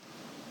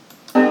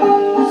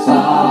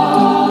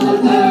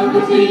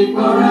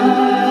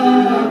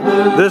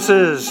This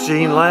is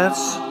Gene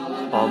Lance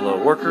on the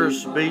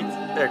Workers Beat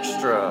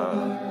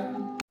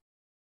Extra.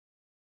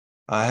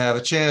 I have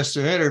a chance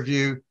to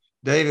interview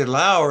David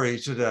Lowry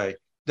today.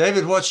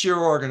 David, what's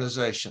your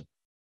organization?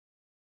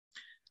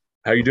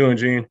 How you doing,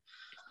 Gene?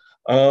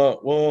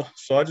 So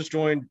I just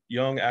joined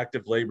Young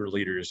Active Labor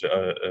Leaders.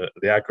 The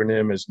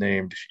acronym is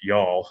named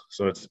YALL.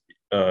 So it's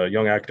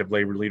Young Active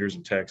Labor Leaders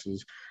in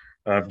Texas,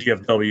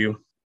 DFW.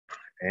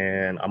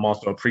 And I'm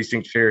also a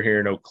precinct chair here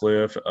in Oak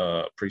Cliff,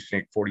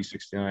 precinct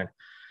 4069.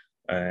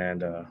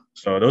 And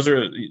so those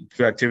are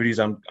two activities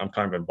I'm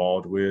kind of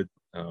involved with,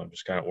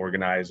 just kind of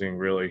organizing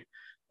really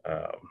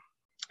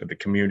the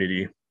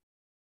community.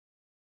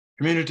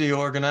 Community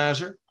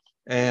organizer,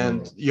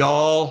 and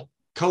y'all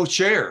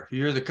co-chair.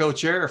 You're the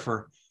co-chair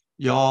for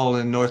y'all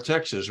in North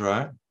Texas,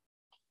 right?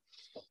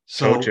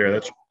 So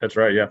co-chair, that's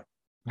right, yeah.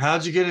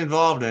 How'd you get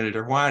involved in it,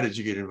 or why did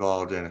you get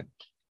involved in it?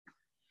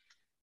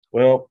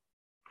 Well,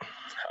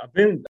 I've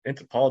been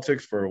into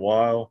politics for a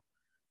while,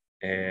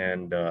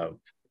 and the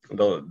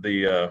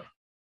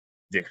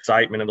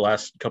excitement of the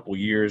last couple of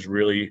years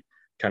really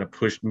kind of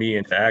pushed me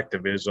into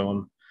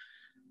activism.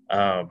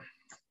 Although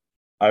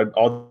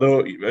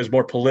it was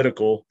more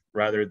political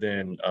rather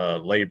than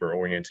labor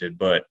oriented,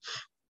 but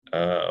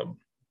I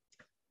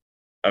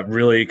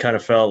really kind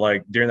of felt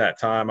like during that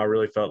time, I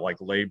really felt like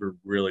labor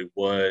really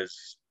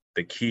was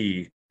the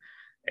key.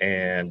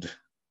 And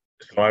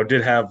so I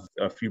did have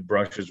a few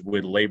brushes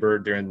with labor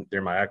during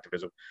my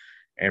activism.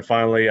 And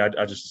finally, I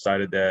just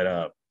decided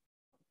that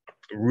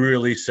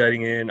really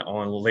setting in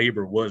on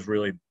labor was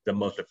really the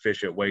most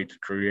efficient way to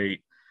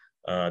create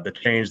the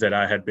change that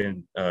I had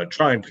been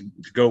trying to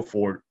go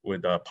for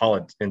with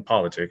in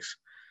politics.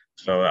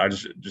 So I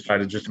just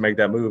decided just to make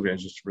that move and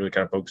just really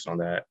kind of focus on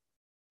that.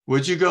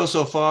 Would you go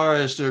so far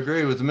as to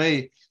agree with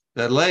me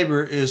that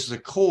labor is the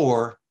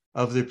core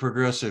of the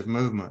progressive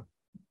movement?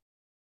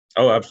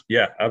 Oh,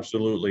 yeah,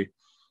 absolutely.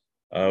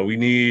 We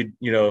need,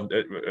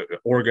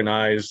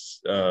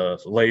 organized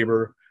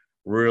labor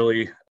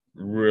really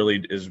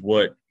is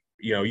what,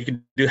 you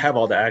can have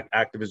all the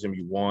activism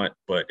you want,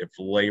 but if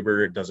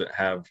labor doesn't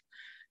have,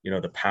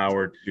 the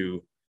power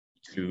to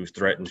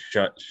threaten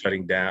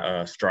shutting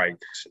down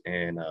strikes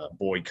and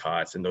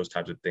boycotts and those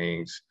types of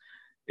things,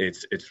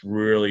 it's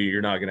really,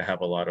 you're not going to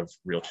have a lot of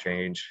real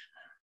change.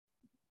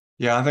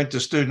 Yeah, I think the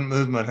student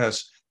movement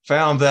has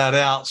found that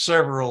out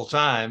several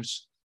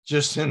times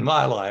just in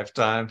my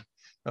lifetime.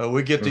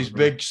 We get these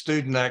big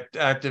student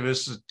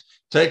activists that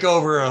take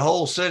over a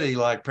whole city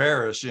like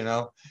Paris,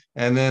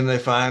 and then they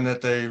find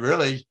that they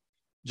really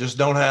just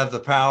don't have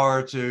the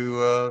power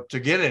to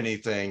get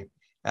anything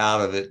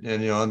out of it.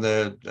 And,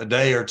 a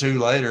day or two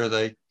later,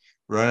 they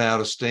run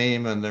out of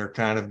steam and they're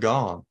kind of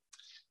gone.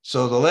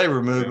 So the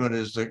labor movement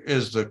is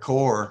the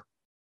core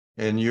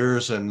in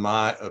yours and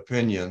my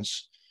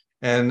opinions.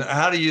 And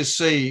how do you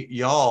see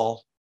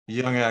y'all,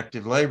 young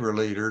active labor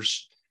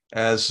leaders,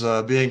 as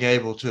being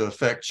able to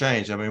affect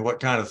change? I mean, what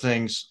kind of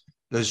things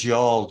does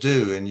y'all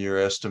do in your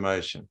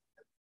estimation?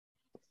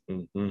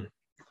 Mm-hmm.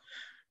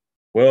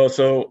 Well,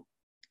 so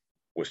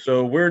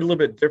we're a little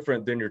bit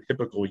different than your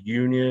typical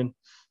union,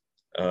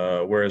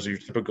 whereas your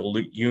typical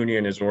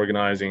union is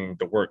organizing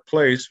the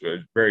workplace,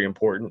 very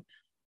important,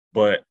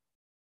 but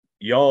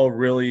y'all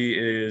really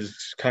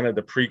is kind of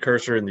the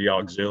precursor and the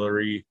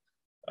auxiliary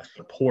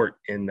support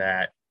in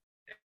that.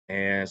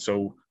 And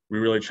so we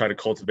really try to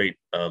cultivate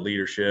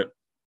leadership,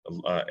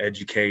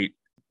 educate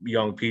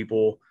young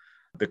people,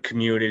 the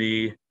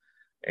community,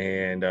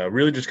 and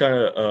really just kind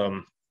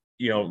of,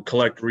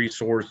 collect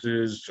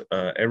resources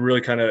and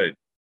really kind of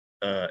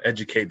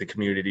educate the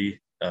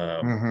community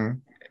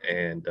and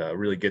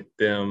really get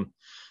them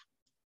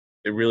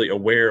really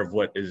aware of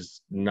what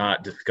is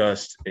not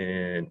discussed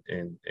in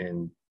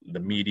the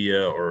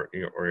media or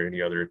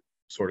any other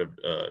sort of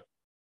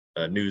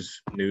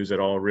news at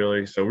all,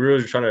 really. So we're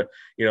really trying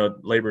to,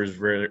 labor is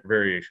very,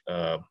 very,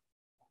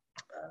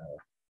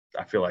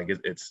 I feel like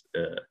it's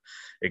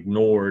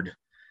ignored.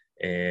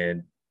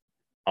 And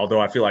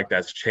although I feel like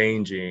that's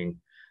changing,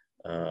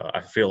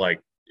 I feel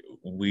like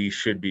we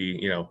should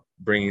be,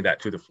 bringing that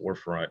to the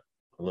forefront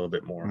a little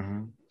bit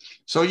more.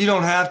 So you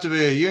don't have to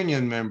be a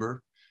union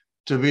member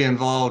to be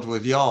involved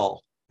with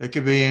y'all. It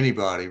could be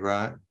anybody,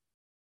 right?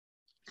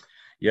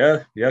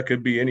 Yeah, it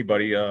could be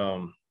anybody.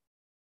 Young,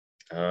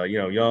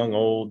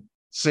 old.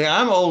 See,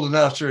 I'm old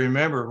enough to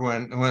remember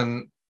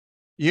when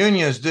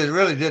unions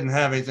really didn't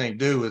have anything to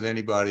do with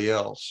anybody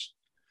else.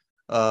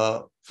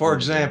 For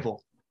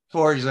example,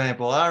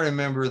 I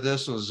remember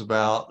this was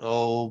about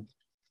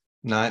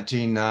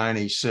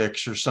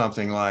 1996 or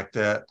something like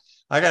that.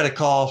 I got a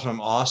call from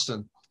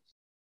Austin.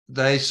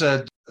 They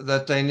said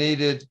that they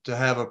needed to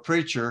have a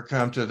preacher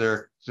come to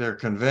their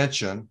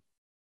convention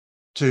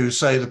to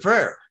say the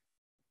prayer.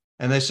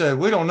 And they said,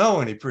 we don't know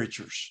any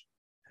preachers.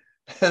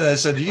 And I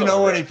said, do you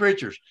know any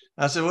preachers?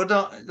 I said, well,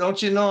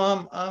 don't you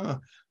know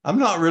I'm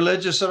not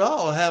religious at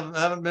all. I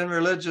haven't been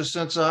religious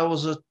since I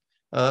was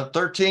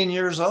 13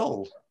 years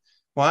old.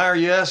 Why are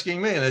you asking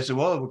me? And they said,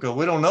 well, because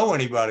we don't know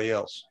anybody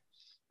else.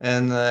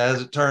 And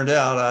as it turned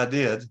out, I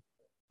did.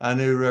 I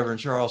knew Reverend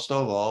Charles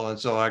Stovall. And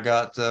so I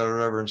got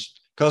Reverend,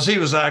 because he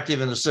was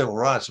active in the civil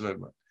rights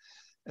movement.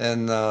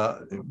 And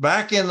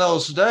back in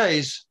those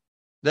days,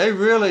 they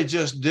really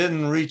just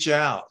didn't reach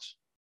out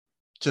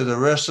to the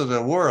rest of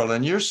the world.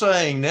 And you're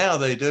saying now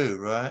they do,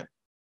 right?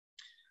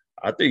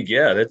 I think,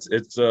 yeah,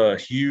 it's a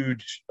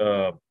huge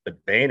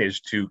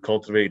advantage to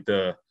cultivate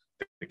the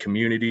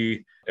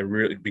community, and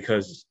really,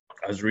 because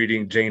I was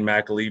reading Jane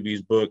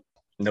McAlevy's book,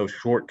 No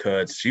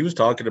Shortcuts. She was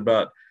talking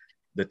about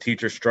the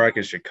teacher strike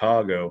in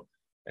Chicago,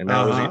 and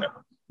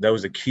that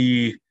was a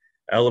key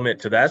element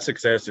to that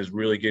success, is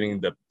really getting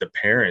the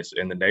parents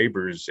and the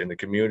neighbors and the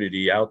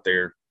community out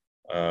there,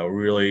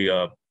 really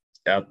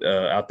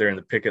out there in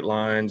the picket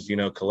lines,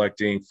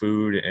 collecting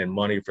food and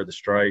money for the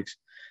strikes,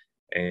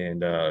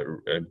 and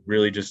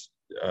really just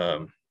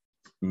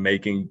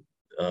making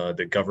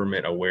the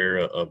government aware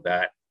of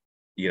that,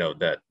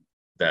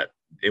 that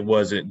it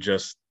wasn't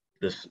just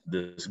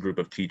this group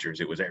of teachers,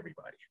 it was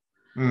everybody.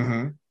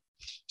 Mm-hmm.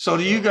 So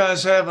do you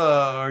guys have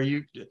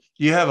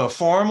you have a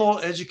formal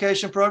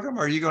education program?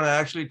 Are you going to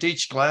actually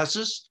teach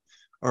classes,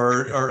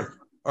 or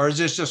is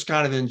this just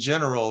kind of in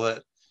general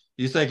that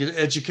you think it's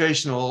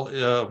educational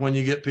when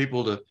you get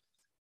people to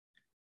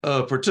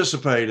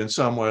participate in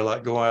some way,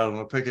 like go out on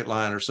a picket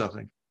line or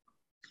something?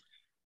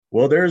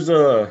 Well, there's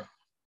a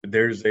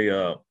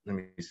let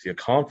me see, a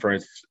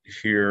conference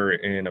here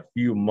in a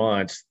few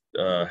months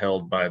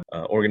held by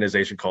an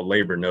organization called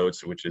Labor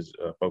Notes, which is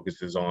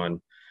focuses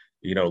on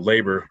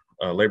labor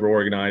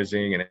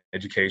organizing and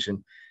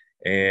education.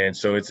 And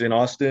so it's in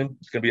Austin.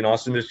 It's going to be in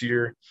Austin this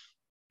year,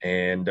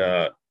 and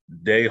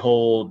they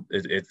hold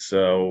it's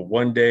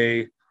 1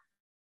 day.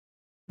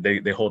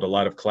 They hold a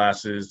lot of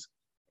classes,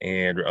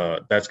 and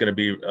that's going to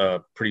be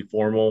pretty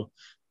formal.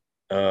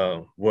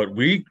 What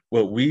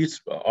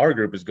our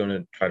group is going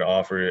to try to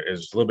offer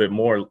is a little bit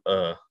more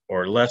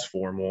or less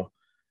formal,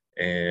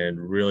 and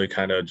really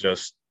kind of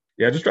just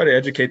try to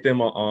educate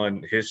them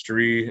on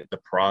history, the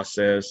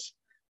process,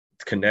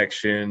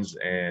 connections,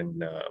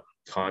 and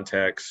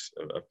contacts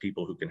of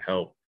people who can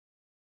help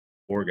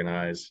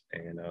organize.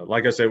 And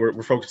like I said,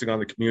 we're focusing on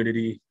the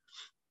community,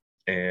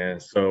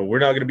 and so we're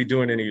not going to be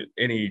doing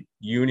any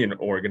union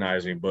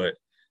organizing, but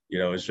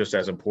it's just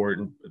as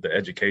important, the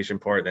education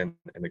part and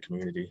the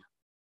community.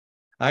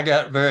 I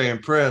got very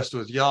impressed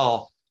with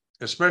y'all,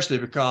 especially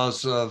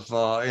because of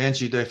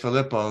Angie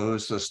DeFilippo,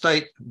 who's the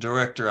state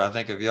director, I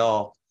think, of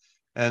y'all.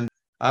 And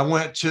I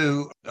went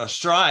to a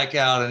strike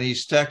out in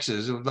East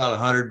Texas. It was about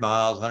 100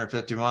 miles,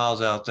 150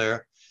 miles out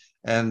there.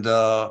 And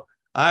I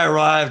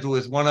arrived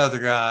with one other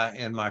guy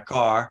in my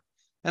car.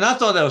 And I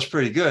thought that was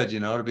pretty good,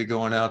 to be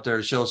going out there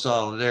to show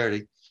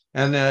solidarity.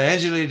 And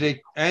Angie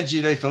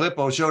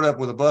DeFilippo showed up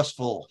with a bus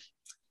full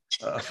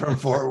from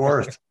Fort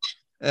Worth.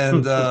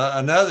 And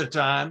another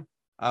time,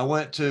 I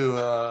went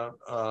to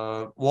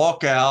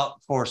walk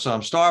out for some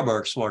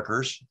Starbucks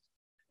workers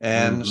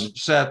and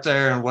sat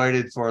there and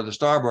waited for the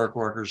Starbucks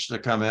workers to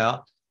come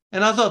out.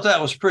 And I thought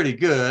that was pretty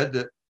good,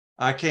 that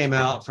I came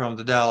out from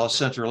the Dallas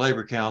Central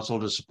Labor Council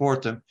to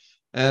support them.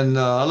 And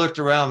I looked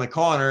around the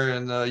corner,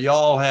 and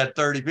y'all had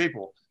 30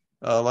 people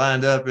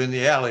lined up in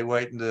the alley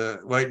waiting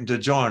to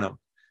join them.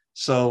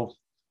 So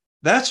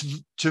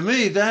that's, to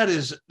me, that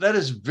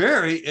is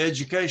very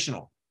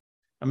educational.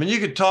 I mean, you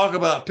could talk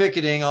about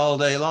picketing all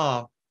day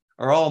long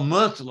or all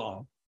month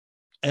long,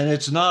 and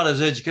it's not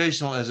as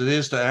educational as it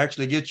is to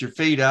actually get your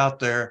feet out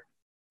there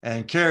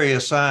and carry a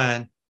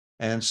sign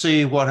and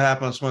see what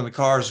happens when the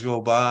cars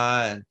go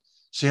by, and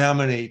see how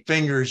many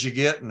fingers you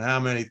get and how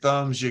many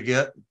thumbs you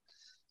get,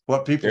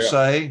 what people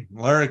say,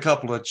 learn a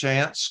couple of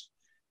chants,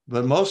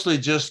 but mostly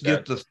just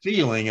get the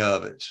feeling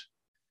of it.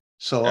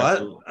 So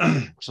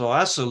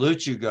I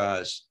salute you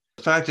guys.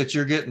 The fact that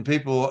you're getting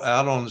people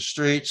out on the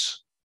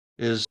streets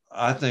is,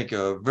 I think,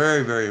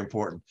 very, very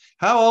important.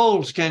 How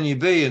old can you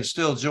be and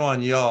still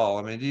join y'all?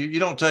 I mean, you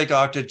don't take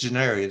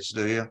octogenarians,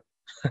 do you?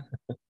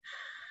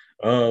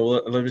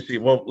 Well, let me see.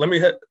 Well, let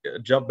me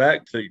jump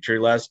back to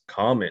your last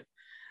comment.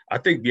 I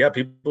think,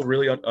 people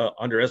really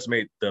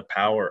underestimate the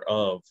power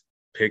of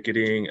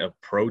picketing, of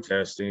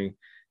protesting.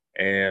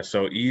 And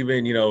so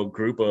even,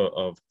 group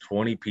of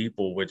 20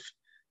 people, which,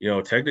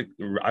 technically,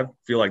 I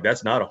feel like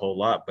that's not a whole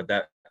lot, but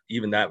that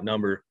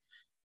number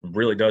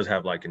really does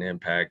have like an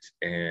impact.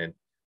 And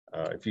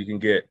if you can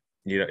get,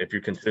 if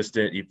you're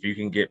consistent, if you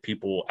can get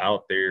people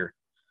out there,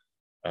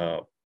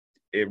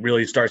 it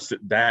really starts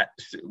that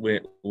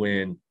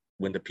when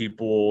the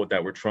people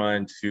that we're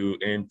trying to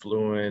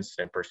influence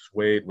and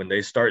persuade, when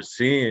they start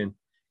seeing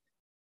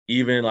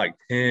even like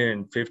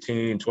 10,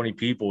 15, 20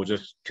 people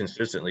just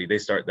consistently, they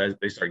start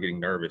getting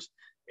nervous.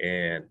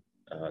 And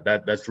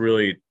that's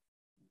really,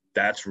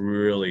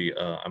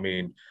 I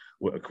mean,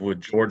 with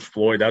George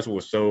Floyd, that's what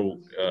was so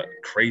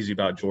crazy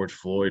about George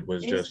Floyd,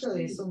 was just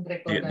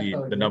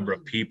the number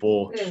of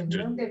people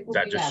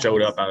that just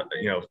showed up,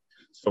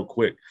 so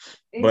quick.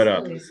 But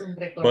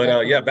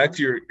back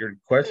to your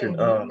question.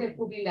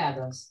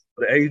 The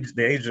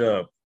age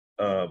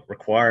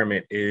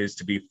requirement is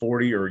to be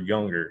 40 or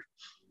younger.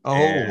 Oh,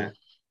 and,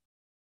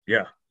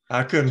 yeah.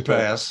 I couldn't So,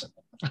 pass.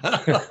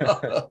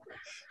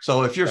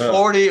 So if you're uh,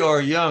 40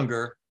 or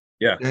younger,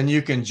 yeah. then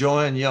you can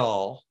join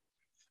y'all.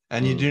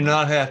 And you do Mhm.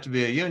 not have to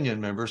be a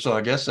union member. So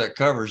I guess that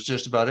covers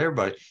just about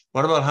everybody.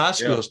 What about high Yeah.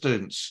 school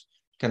students?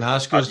 Can high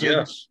school Yeah.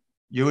 students,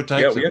 you would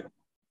Yeah. take them?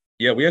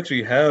 We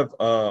actually have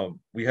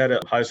we had a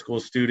high school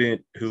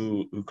student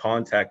who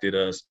contacted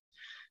us.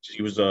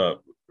 She was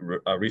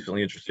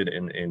recently interested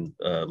in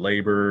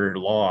labor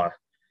law,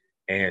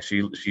 and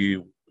she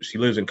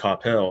lives in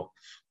Coppell,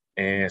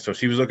 and so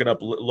she was looking up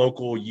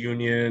local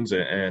unions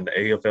and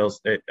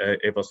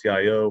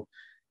AFL-CIO,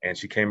 and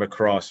she came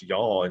across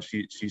y'all, and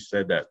she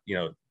said that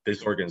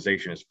this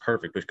organization is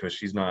perfect because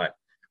she's not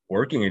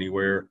working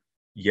anywhere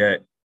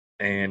yet,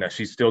 and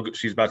she's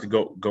about to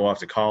go off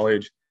to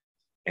college,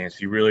 and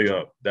she really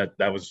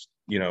that was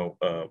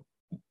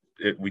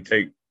we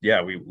take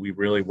we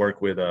really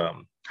work with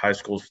high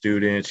school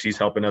students. She's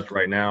helping us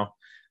right now,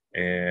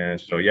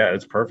 and so yeah,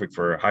 it's perfect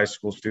for high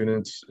school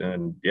students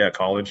and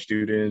college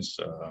students,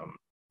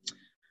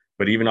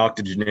 but even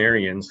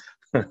octogenarians.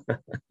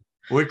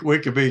 We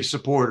could be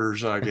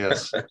supporters, I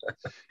guess.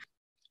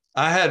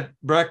 I had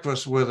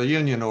breakfast with a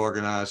union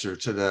organizer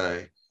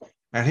today,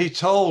 and he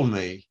told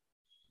me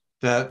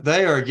that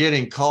they are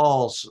getting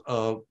calls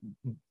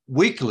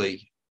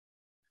weekly.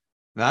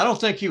 Now, I don't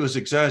think he was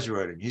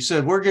exaggerating. He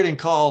said, we're getting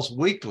calls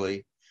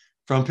weekly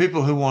from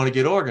people who want to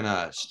get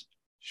organized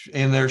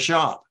in their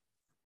shop.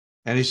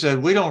 And he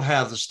said, we don't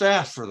have the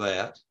staff for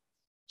that.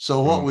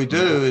 So what we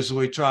do is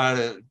we try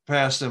to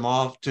pass them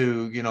off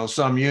to,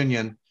 some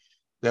union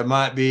that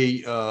might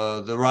be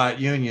the right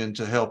union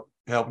to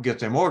help get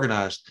them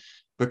organized.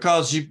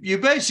 Because you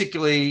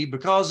basically,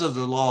 because of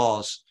the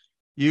laws,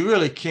 you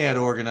really can't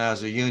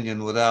organize a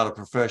union without a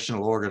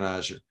professional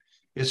organizer.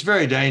 It's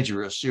very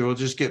dangerous. You will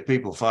just get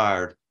people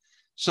fired.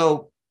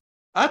 So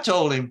I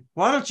told him,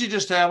 why don't you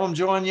just have them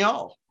join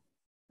y'all?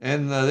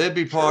 And they'd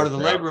be part Sure. of the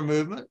Yeah. labor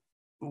movement.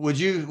 Would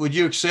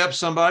you accept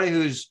somebody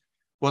who's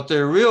what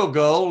their real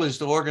goal is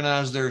to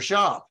organize their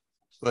shop,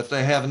 but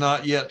they have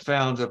not yet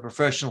found a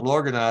professional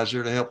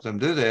organizer to help them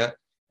do that?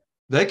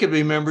 They could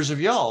be members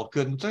of y'all,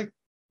 couldn't they?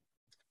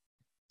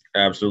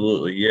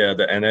 Absolutely. Yeah.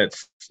 And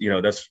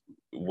that's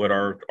what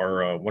our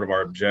one of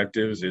our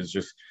objectives is,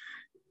 just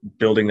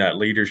building that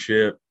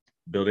leadership,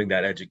 building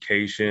that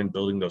education,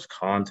 building those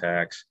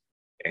contacts.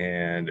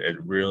 And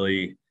it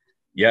really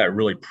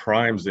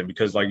primes them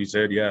because, like you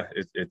said,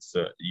 it's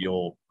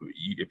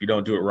if you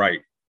don't do it right,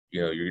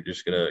 you're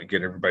just going to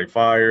get everybody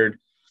fired,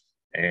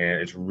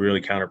 and it's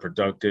really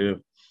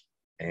counterproductive.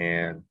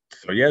 And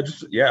so,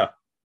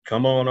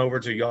 come on over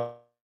to y'all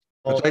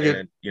But they could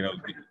and,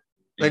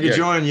 they could yeah,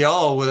 join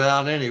y'all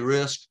without any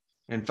risk.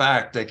 In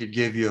fact, they could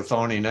give you a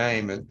phony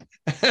name and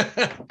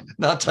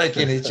not take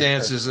any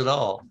chances at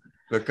all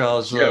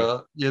because yeah,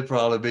 you'd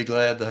probably be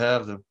glad to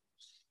have them.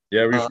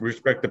 yeah. We Uh,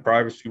 respect the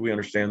privacy. We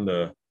understand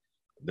the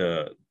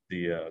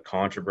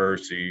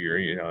controversy,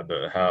 or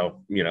the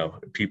how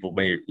people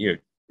may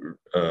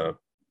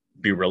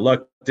be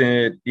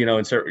reluctant,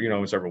 in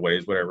several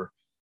ways, whatever.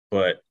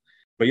 But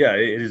yeah,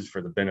 it is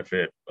for the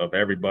benefit of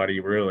everybody,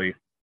 really.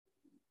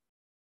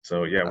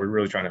 So yeah, we're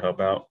really trying to help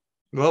out.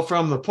 well,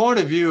 from the point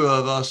of view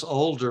of us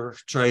older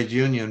trade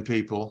union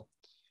people,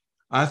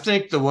 I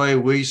think the way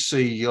we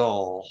see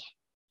y'all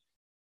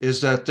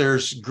is that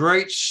there's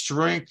great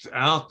strength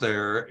out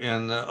there,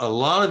 and a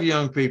lot of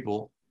young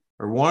people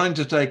are wanting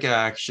to take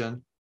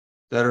action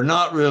that are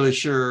not really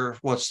sure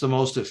what's the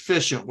most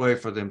efficient way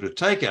for them to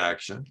take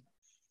action,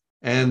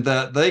 and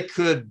that they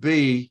could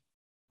be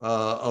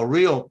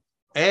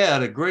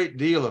add a great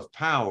deal of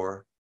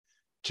power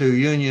to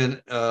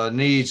union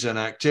needs and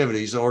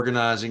activities,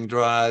 organizing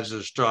drives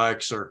or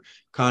strikes or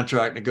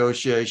contract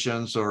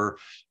negotiations or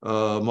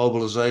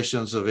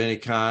mobilizations of any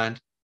kind.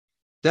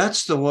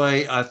 That's the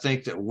way I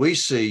think that we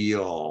see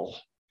y'all.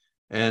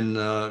 And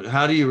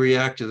how do you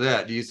react to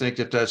that? Do you think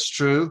that that's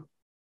true?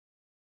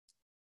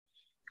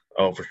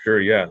 Oh, for sure.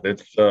 Yeah,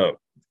 that's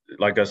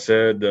like I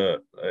said,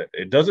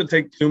 it doesn't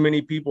take too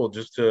many people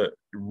just to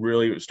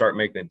really start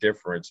making a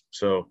difference.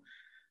 So,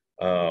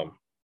 um,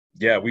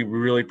 yeah, we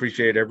really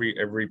appreciate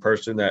every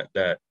person that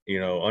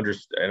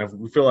understand. And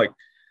we feel like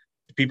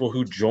people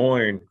who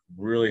join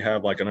really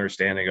have like an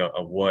understanding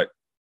of what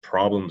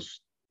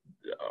problems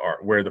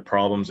where the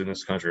problems in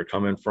this country are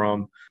coming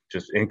from,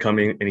 just income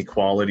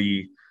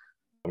inequality,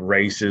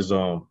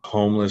 racism,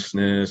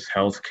 homelessness,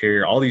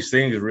 healthcare. All these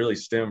things really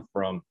stem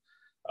from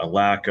a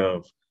lack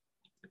of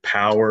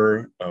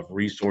power, of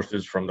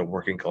resources from the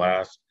working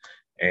class,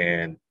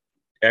 and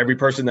every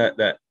person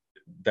that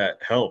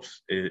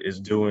helps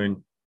is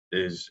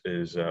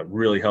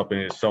really helping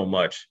it so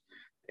much.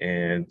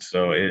 And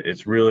so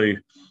it's really,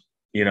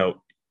 you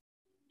know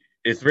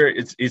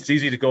it's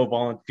easy to go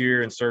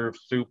volunteer and serve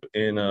soup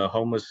in a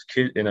homeless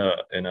kid in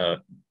a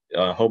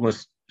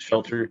homeless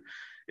shelter.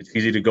 It's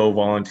easy to go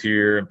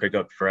volunteer and pick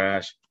up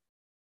trash,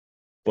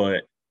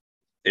 but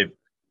if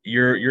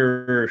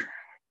you're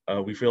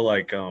we feel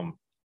like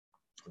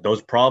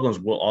those problems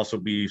will also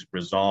be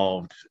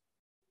resolved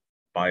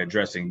by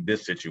addressing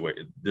this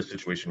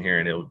situation here,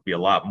 and it would be a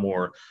lot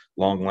more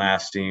long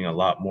lasting, a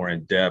lot more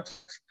in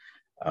depth,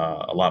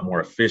 a lot more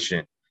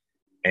efficient.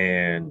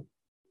 And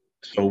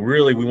so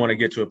really we want to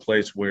get to a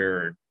place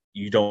where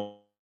you don't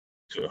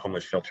to a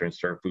homeless shelter and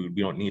serve food.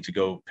 We don't need to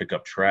go pick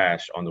up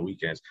trash on the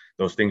weekends.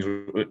 Those things,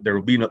 there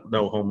will be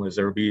no homeless.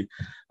 There will be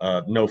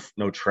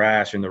no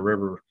trash in the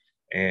river.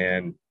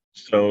 And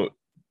so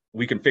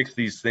we can fix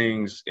these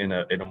things in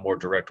a more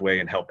direct way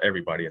and help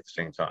everybody at the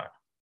same time.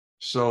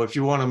 So if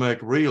you want to make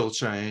real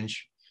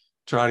change,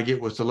 try to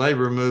get with the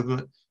labor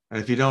movement.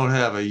 And if you don't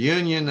have a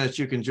union that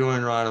you can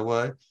join right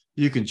away,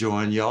 you can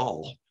join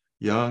y'all,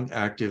 Young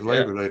Active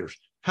Labor Leaders.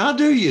 How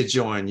do you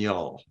join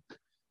y'all?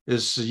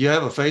 You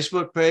have a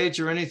Facebook page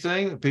or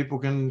anything that people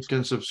can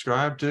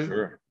subscribe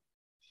to?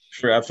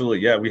 Sure, absolutely.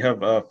 Yeah, we have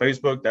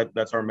Facebook.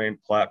 That's our main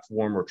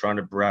platform. We're trying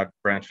to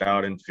branch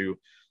out into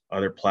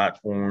other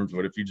platforms,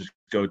 but if you just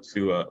go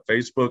to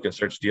Facebook and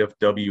search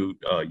DFW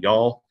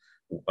Y'all,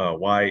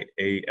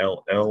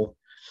 YALL,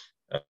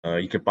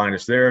 you can find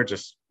us there.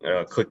 Just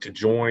click to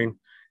join,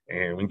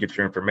 and we can get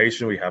your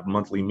information. We have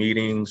monthly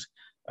meetings.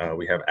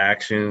 We have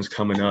actions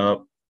coming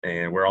up,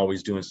 and we're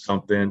always doing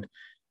something.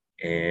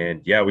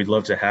 And yeah, we'd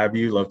love to have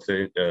you. Love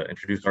to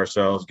introduce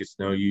ourselves, get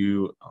to know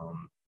you,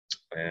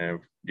 and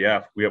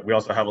yeah, we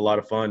also have a lot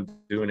of fun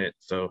doing it.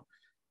 So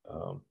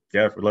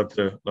yeah, we'd love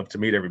to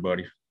meet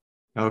everybody.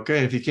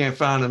 Okay, if you can't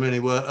find them any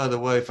other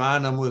way,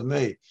 find them with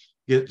me.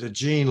 Get to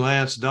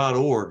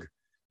genelance.org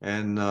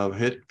and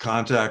hit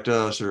contact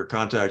us or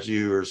contact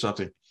you or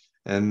something,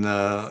 and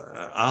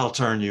I'll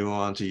turn you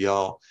on to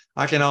y'all.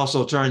 I can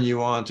also turn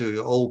you on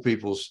to old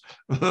people's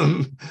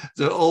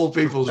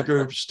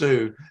groups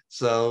too.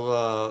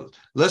 So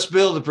let's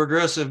build a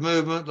progressive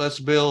movement. Let's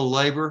build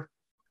labor.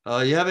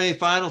 You have any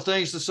final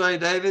things to say,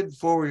 David,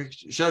 before we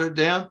shut it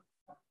down?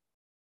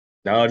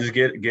 No, just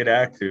get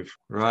active.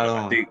 Right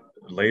on. I think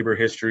labor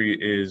history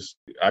is,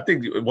 I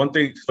think one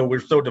thing, so we're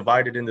so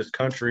divided in this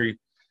country.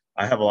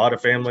 I have a lot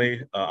of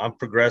family. I'm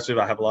progressive.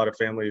 I have a lot of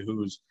family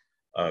who's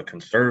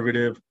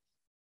conservative.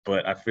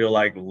 But I feel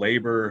like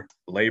labor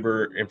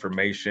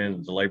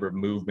information, the labor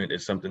movement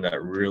is something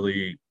that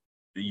really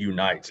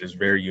unites, is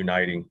very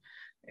uniting.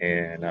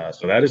 And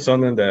so that is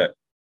something that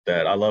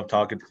I love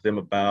talking to them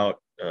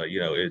about.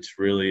 It's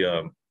really,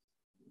 it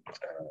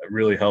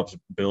really helps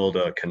build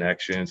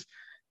connections.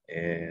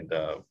 And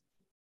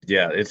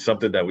yeah, it's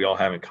something that we all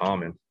have in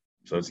common.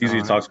 So it's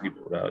easy to talk to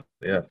people about.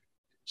 Yeah.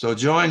 So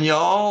join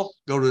y'all,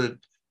 go to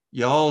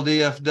Y'all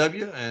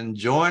DFW and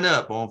join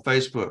up on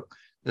Facebook.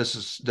 This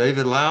is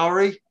David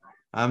Lowry.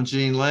 I'm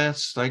Gene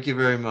Lance. Thank you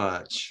very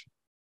much.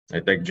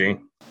 Hey, thank you,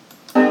 Gene.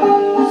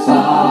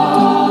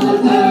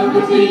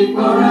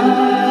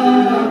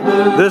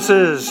 This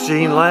is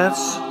Gene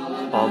Lance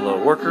on the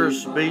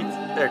Workers Beat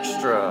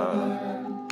Extra.